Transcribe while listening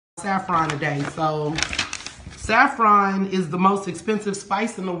Saffron today. So saffron is the most expensive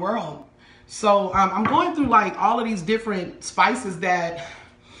spice in the world. So I'm going through like all of these different spices that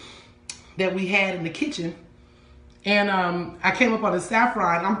we had in the kitchen. And I came up on the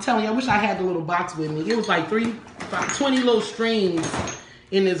saffron. I'm telling you, I wish I had the little box with me. It was like 20 little strings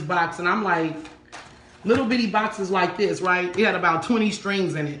in this box. And I'm like, little bitty boxes like this, right? It had about 20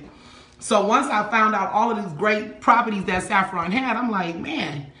 strings in it. So once I found out all of these great properties that saffron had, I'm like,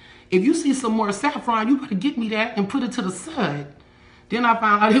 man, if you see some more saffron, you better get me that and put it to the side. Then I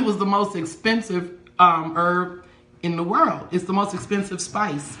found out it was the most expensive herb in the world. It's the most expensive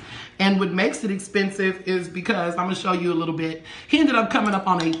spice. And what makes it expensive is because, I'm gonna show you a little bit. He ended up coming up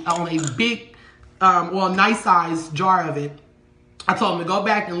on a big, nice sized jar of it. I told him to go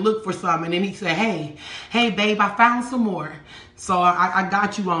back and look for some, and then he said, hey babe, I found some more. So I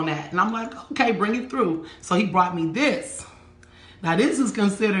got you on that. And I'm like, okay, bring it through. So he brought me this. Now this is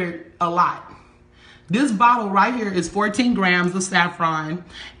considered a lot. This bottle right here is 14 grams of saffron,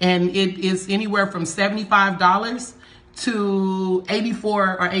 and it is anywhere from $75 to $84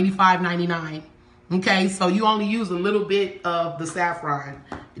 or $85.99. Okay, so you only use a little bit of the saffron.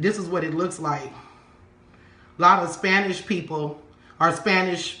 This is what it looks like. A lot of Spanish people, or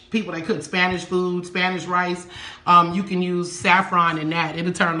Spanish people that cook Spanish food, Spanish rice, you can use saffron in that.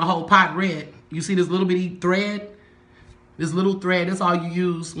 It'll turn the whole pot red. You see this little bitty thread? This little thread, that's all you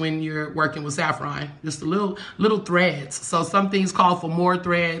use when you're working with saffron. Just the little threads. So some things call for more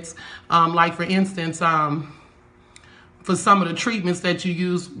threads. Like for instance, for some of the treatments that you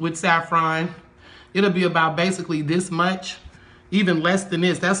use with saffron, it'll be about basically this much, even less than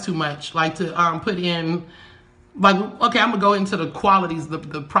this. That's too much. Like to put in, like, okay, I'm gonna go into the qualities,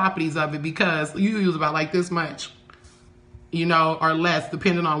 the properties of it, because you use about like this much, you know, or less,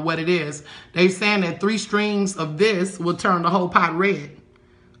 depending on what it is. They're saying that 3 strings of this will turn the whole pot red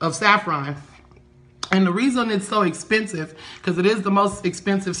of saffron. And the reason it's so expensive, because it is the most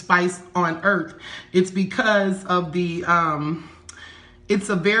expensive spice on earth, it's because of the, it's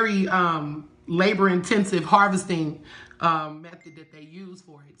a very labor-intensive harvesting method that they use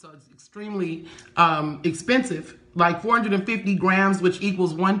for it. So it's extremely expensive. Like 450 grams, which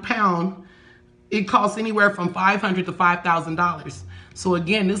equals 1 pound, it costs anywhere from $500 to $5,000. So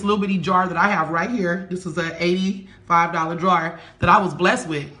again, this little bitty jar that I have right here, this is an $85 jar that I was blessed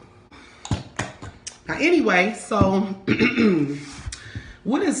with. Now anyway, so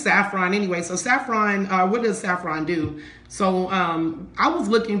what is saffron anyway? So saffron, what does saffron do? So I was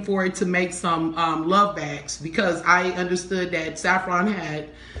looking for it to make some love bags, because I understood that saffron had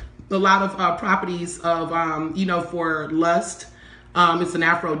a lot of properties of, you know, for lust. It's an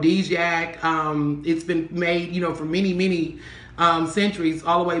aphrodisiac. It's been made, you know, for many centuries,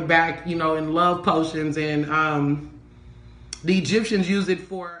 all the way back, you know, in love potions. And the Egyptians used it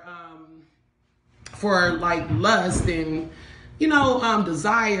for like lust and, you know,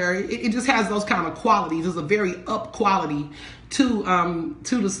 desire. It just has those kind of qualities. There's a very up quality to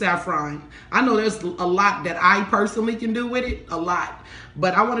the saffron. I know there's a lot that I personally can do with it, a lot.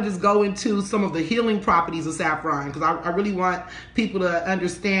 But I want to just go into some of the healing properties of saffron, because I really want people to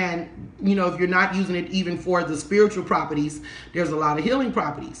understand, you know, if you're not using it even for the spiritual properties, there's a lot of healing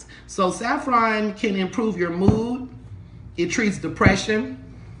properties. So saffron can improve your mood. It treats depression.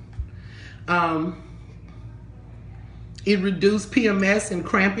 It reduces PMS and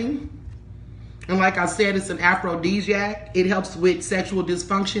cramping. And like I said, it's an aphrodisiac. It helps with sexual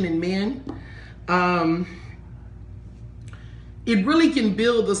dysfunction in men. It really can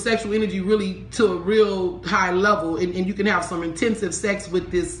build the sexual energy really to a real high level, and you can have some intensive sex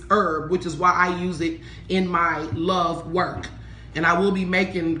with this herb, which is why I use it in my love work. And I will be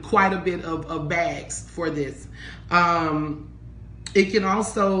making quite a bit of bags for this. It can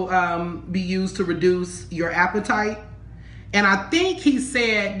also be used to reduce your appetite. And I think he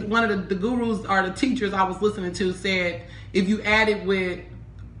said, one of the gurus or the teachers I was listening to said, if you add it with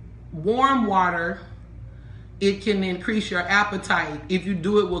warm water, it can increase your appetite. If you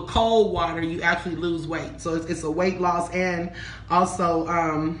do it with cold water, you actually lose weight. So it's a weight loss, and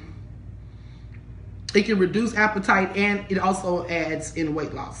also it can reduce appetite, and it also aids in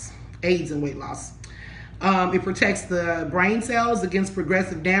weight loss. It protects the brain cells against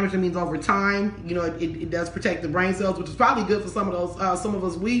progressive damage. That means over time, you know, it does protect the brain cells, which is probably good for some of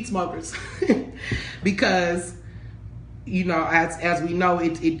us weed smokers, because, you know, as we know,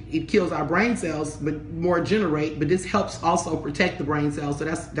 it kills our brain cells, but more generate. But this helps also protect the brain cells, so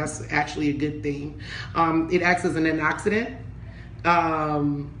that's actually a good thing. It acts as an antioxidant.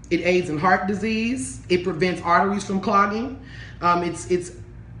 It aids in heart disease. It prevents arteries from clogging.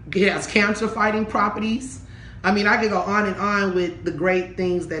 It has cancer fighting properties. I mean, I could go on and on with the great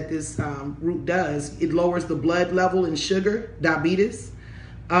things that this root does. It lowers the blood level in sugar, diabetes.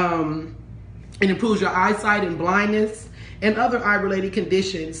 It improves your eyesight and blindness and other eye-related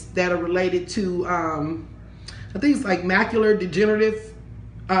conditions that are related to things like macular degenerative,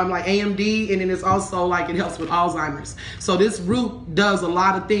 like AMD, and then it's also like it helps with Alzheimer's. So this root does a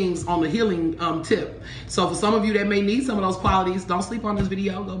lot of things on the healing tip. So for some of you that may need some of those qualities, don't sleep on this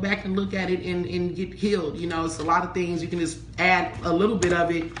video. Go back and look at it and get healed. You know, it's a lot of things. You can just add a little bit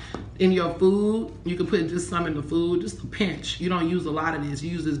of it in your food. You can put just some in the food, just a pinch. You don't use a lot of this.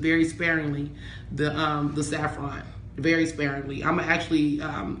 You use this very sparingly, the saffron, very sparingly. I'm gonna actually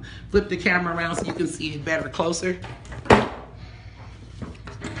flip the camera around so you can see it better closer.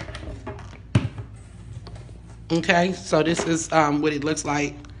 Okay, so this is what it looks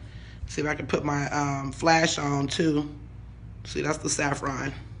like. See if I can put my flash on too. See, that's the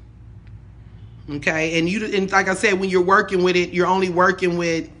saffron. Okay, and like I said, when you're working with it, you're only working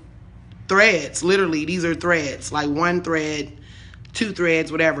with threads. Literally, these are threads, like one thread, two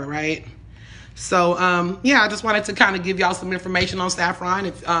threads, whatever, right? So, yeah, I just wanted to kind of give y'all some information on saffron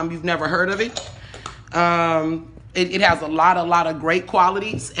if you've never heard of it. It has a lot of great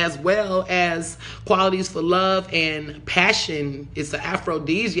qualities, as well as qualities for love and passion. It's an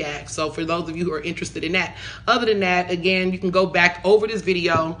aphrodisiac. So for those of you who are interested in that. Other than that, again, you can go back over this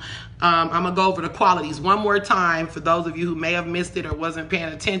video. I'm going to go over the qualities one more time for those of you who may have missed it or wasn't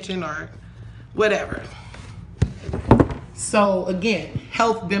paying attention or whatever. So again,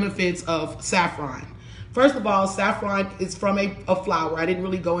 health benefits of saffron. First of all, saffron is from a flower. I didn't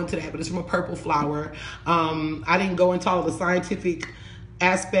really go into that, but it's from a purple flower. I didn't go into all the scientific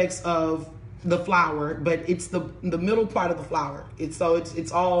aspects of the flower, but it's the middle part of the flower. It's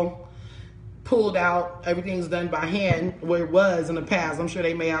all pulled out. Everything's done by hand, where it was in the past. I'm sure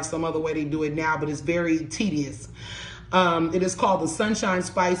they may have some other way they do it now, but it's very tedious. It is called the sunshine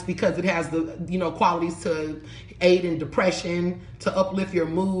spice because it has the qualities to aid in depression, to uplift your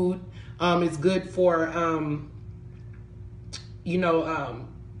mood. It's good for,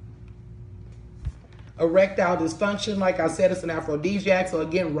 erectile dysfunction. Like I said, it's an aphrodisiac. So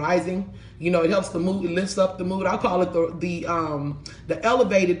again, rising, it helps the mood. It lifts up the mood. I call it the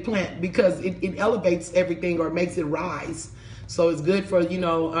elevated plant because it elevates everything or makes it rise. So it's good for,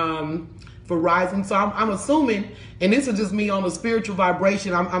 for rising. So I'm assuming, and this is just me on a spiritual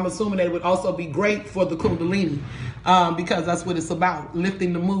vibration, I'm assuming that it would also be great for the Kundalini. Because that's what it's about,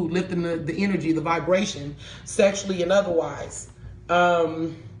 lifting the mood, lifting the energy, the vibration, sexually and otherwise.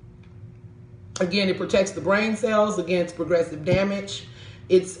 Again, it protects the brain cells against progressive damage.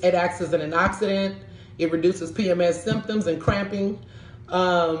 It acts as an antioxidant. It reduces PMS symptoms and cramping.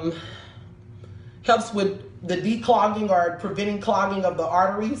 Helps with the declogging or preventing clogging of the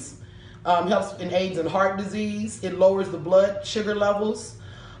arteries. Helps in aids in heart disease. It lowers the blood sugar levels.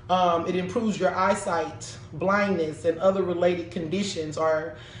 It improves your eyesight, blindness, and other related conditions,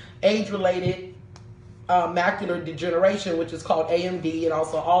 or age-related macular degeneration, which is called AMD, and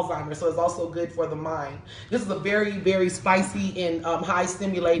also Alzheimer's. So it's also good for the mind. This is a very, very spicy and high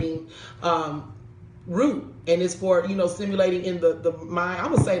stimulating root, and it's for stimulating in the mind.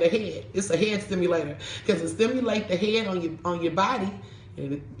 I'm gonna say the head. It's a head stimulator because it stimulates the head on your body,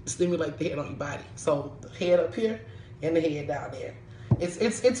 and it stimulates the head on your body. So the head up here and the head down there.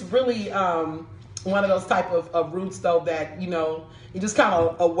 It's really one of those type of roots though that it just kind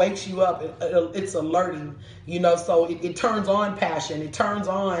of wakes you up. It's alerting, so it turns on passion. It turns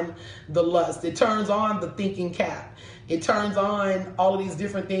on the lust. It turns on the thinking cap. It turns on all of these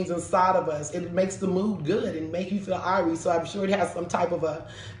different things inside of us. It makes the mood good and make you feel irie. So I'm sure it has some type of a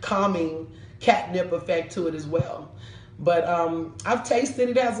calming catnip effect to it as well. But I've tasted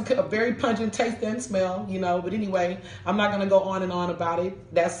it. It has a very pungent taste and smell, But anyway, I'm not going to go on and on about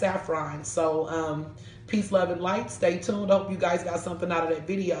it. That's saffron. So peace, love, and light. Stay tuned. I hope you guys got something out of that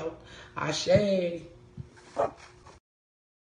video. Ashe.